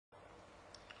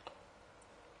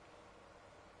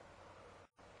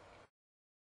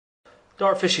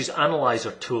Dartfish's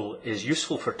analyzer tool is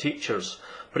useful for teachers,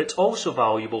 but it's also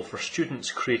valuable for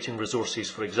students creating resources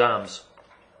for exams.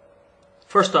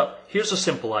 First up, here's a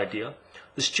simple idea.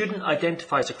 The student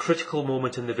identifies a critical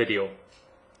moment in the video.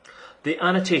 They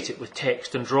annotate it with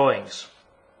text and drawings.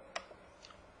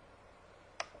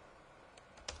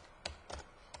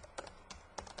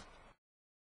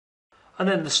 And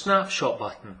then the snapshot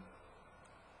button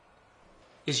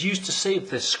is used to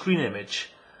save this screen image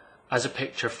as a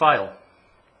picture file.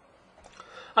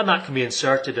 And that can be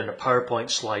inserted in a PowerPoint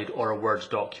slide or a Word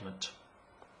document.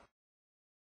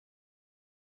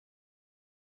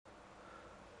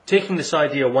 Taking this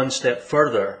idea one step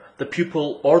further, the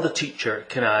pupil or the teacher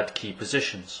can add key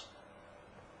positions.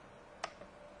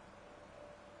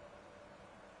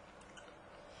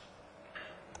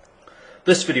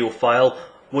 This video file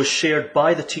was shared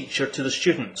by the teacher to the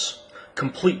students,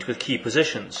 complete with key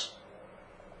positions,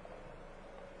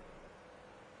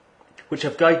 which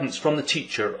have guidance from the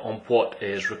teacher on what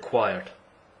is required.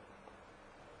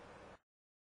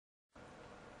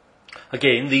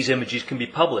 Again, these images can be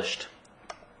published,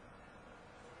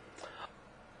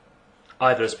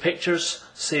 either as pictures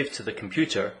saved to the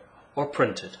computer or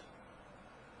printed.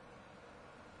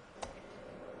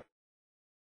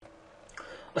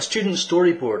 A student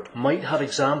storyboard might have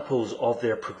examples of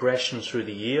their progression through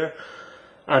the year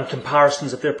and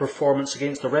comparisons of their performance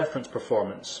against the reference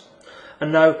performance.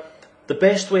 And now, the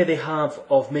best way they have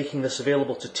of making this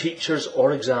available to teachers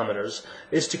or examiners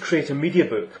is to create a media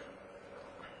book.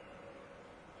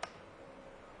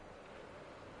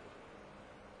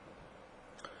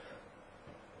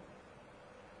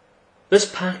 This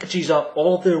packages up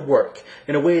all their work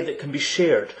in a way that can be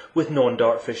shared with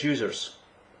non-Dartfish users.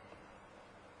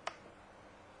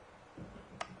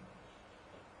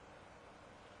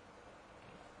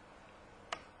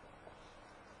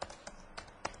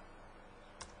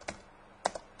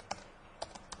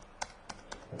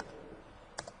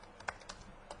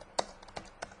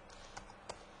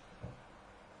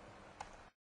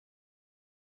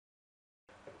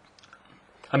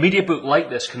 A media book like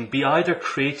this can be either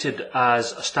created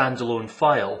as a standalone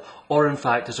file or in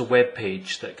fact as a web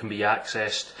page that can be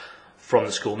accessed from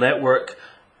the school network,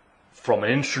 from an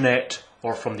intranet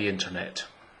or from the internet.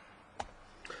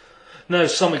 Now,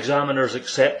 some examiners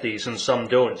accept these and some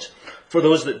don't. For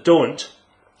those that don't,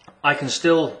 I can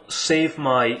still save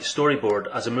my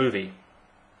storyboard as a movie.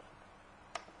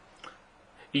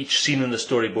 Each scene in the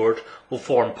storyboard will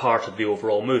form part of the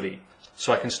overall movie.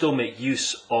 So I can still make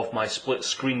use of my split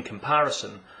screen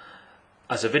comparison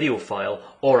as a video file,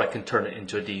 or I can turn it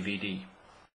into a DVD.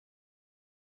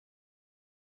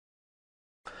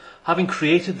 Having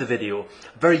created the video,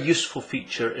 a very useful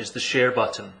feature is the share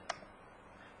button.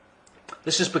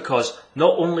 This is because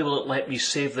not only will it let me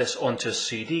save this onto a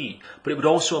CD, but it would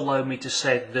also allow me to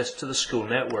send this to the school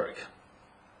network.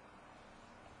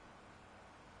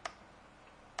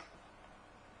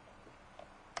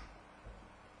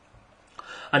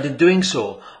 And in doing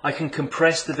so, I can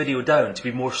compress the video down to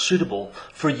be more suitable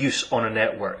for use on a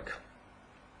network.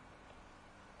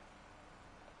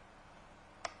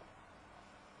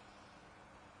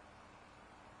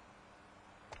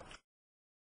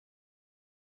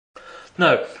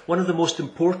 Now, one of the most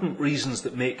important reasons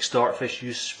that makes Dartfish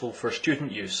useful for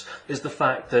student use is the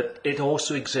fact that it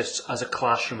also exists as a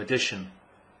classroom edition.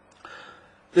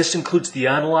 This includes the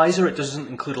analyzer. It doesn't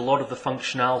include a lot of the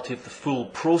functionality of the full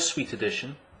Pro Suite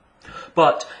edition,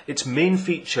 but its main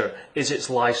feature is its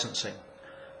licensing.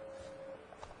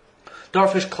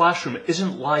 Dartfish Classroom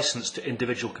isn't licensed to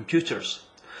individual computers.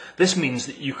 This means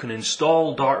that you can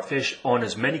install Dartfish on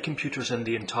as many computers in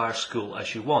the entire school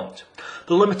as you want.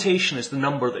 The limitation is the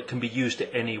number that can be used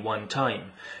at any one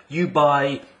time. You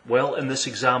buy, well, in this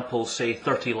example, say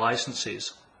 30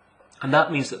 licenses. And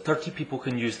that means that 30 people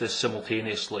can use this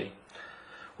simultaneously.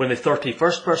 When the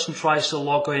 31st person tries to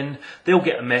log in, they'll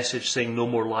get a message saying no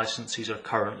more licenses are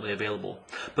currently available.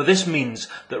 But this means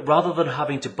that rather than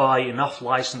having to buy enough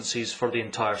licenses for the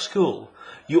entire school,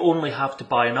 you only have to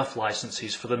buy enough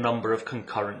licenses for the number of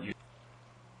concurrent users.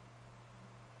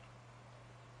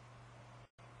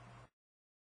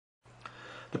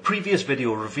 The previous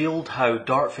video revealed how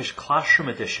Dartfish Classroom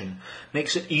Edition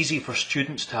makes it easy for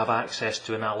students to have access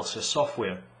to analysis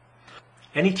software.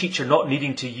 Any teacher not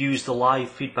needing to use the live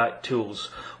feedback tools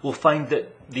will find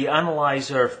that the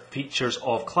analyzer features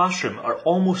of Classroom are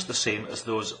almost the same as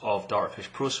those of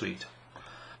Dartfish Pro Suite.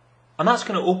 And that's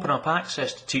going to open up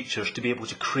access to teachers to be able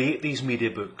to create these media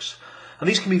books. And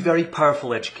these can be very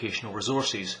powerful educational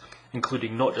resources,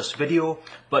 including not just video,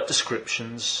 but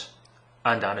descriptions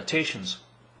and annotations.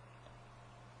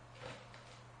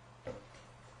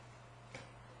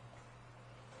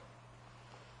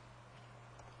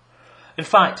 In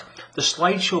fact, the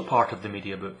slideshow part of the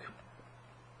media book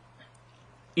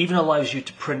even allows you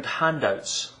to print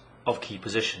handouts of key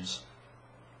positions.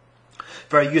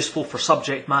 Very useful for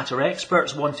subject matter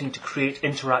experts wanting to create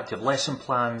interactive lesson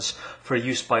plans for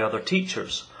use by other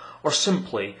teachers, or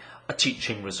simply a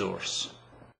teaching resource.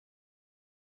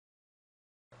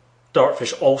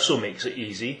 Dartfish also makes it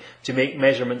easy to make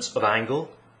measurements of angle,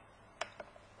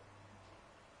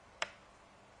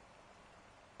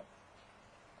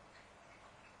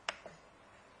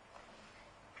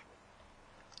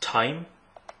 time,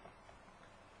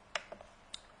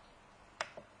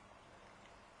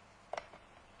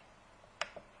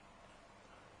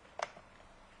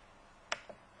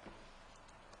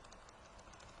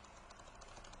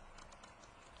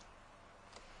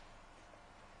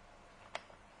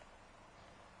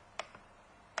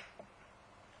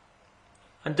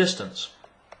 and distance.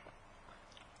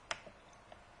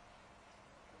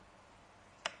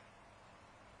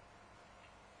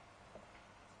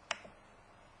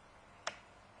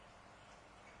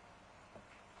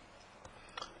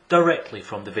 Directly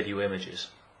from the video images.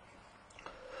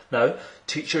 Now,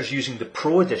 teachers using the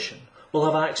Pro edition will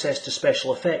have access to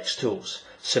special effects tools,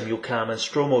 Simulcam and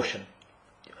StroMotion.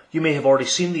 You may have already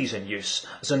seen these in use,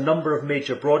 as a number of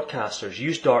major broadcasters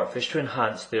use Dartfish to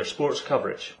enhance their sports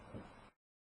coverage.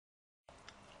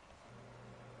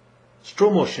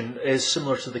 StroMotion is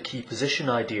similar to the key position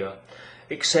idea,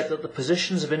 except that the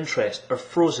positions of interest are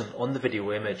frozen on the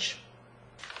video image.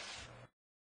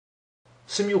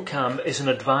 Simulcam is an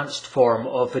advanced form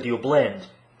of video blend.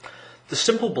 The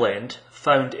simple blend,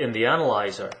 found in the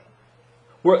analyzer,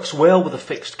 works well with a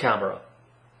fixed camera.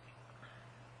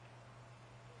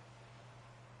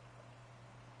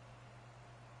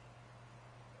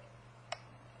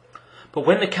 But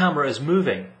when the camera is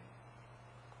moving,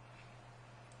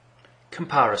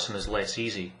 comparison is less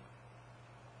easy.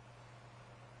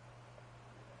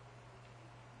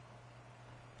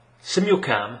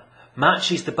 Simulcam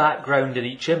matches the background in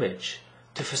each image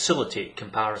to facilitate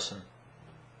comparison.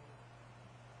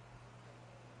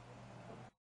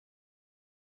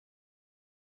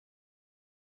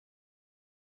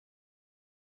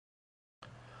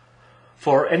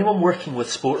 For anyone working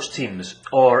with sports teams,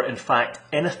 or in fact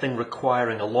anything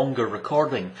requiring a longer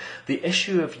recording, the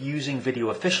issue of using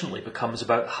video efficiently becomes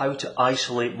about how to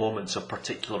isolate moments of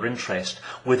particular interest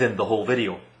within the whole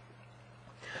video.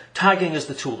 Tagging is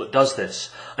the tool that does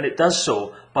this, and it does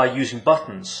so by using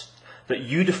buttons that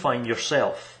you define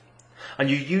yourself, and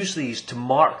you use these to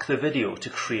mark the video to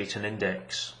create an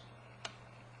index.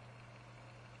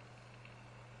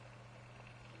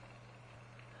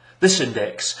 This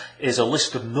index is a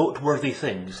list of noteworthy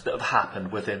things that have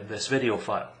happened within this video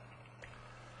file.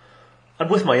 And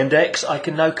with my index, I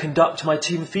can now conduct my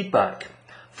team feedback.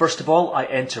 First of all, I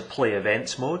enter Play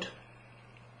Events mode.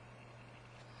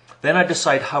 Then I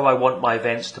decide how I want my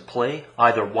events to play,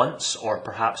 either once or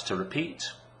perhaps to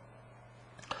repeat.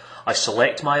 I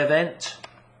select my event.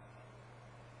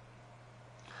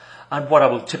 And what I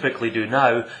will typically do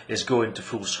now is go into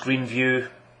full screen view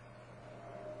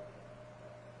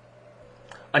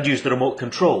and use the remote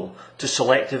control to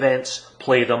select events,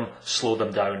 play them, slow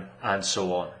them down, and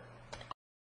so on.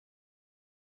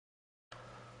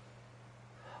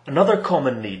 Another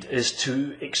common need is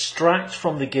to extract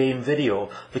from the game video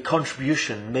the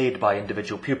contribution made by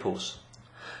individual pupils.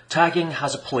 Tagging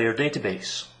has a player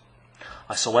database.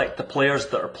 I select the players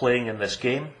that are playing in this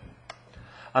game,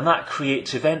 and that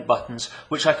creates event buttons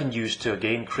which I can use to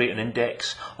again create an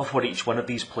index of what each one of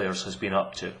these players has been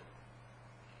up to.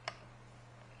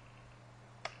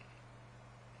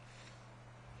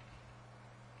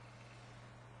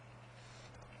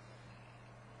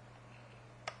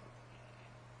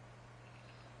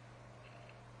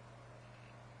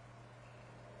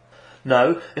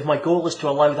 Now, if my goal is to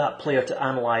allow that player to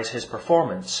analyse his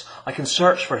performance, I can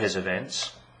search for his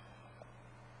events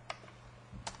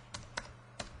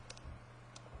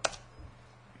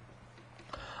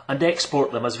and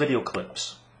export them as video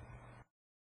clips.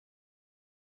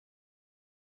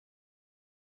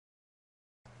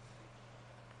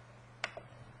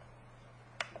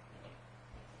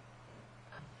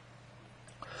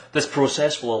 This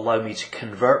process will allow me to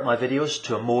convert my videos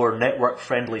to a more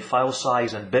network-friendly file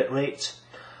size and bitrate,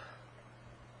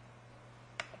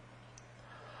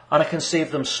 and I can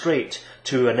save them straight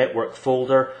to a network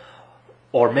folder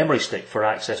or memory stick for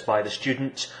access by the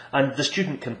student, and the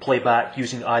student can play back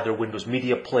using either Windows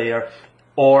Media Player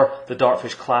or the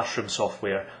Dartfish Classroom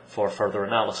software for further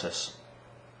analysis.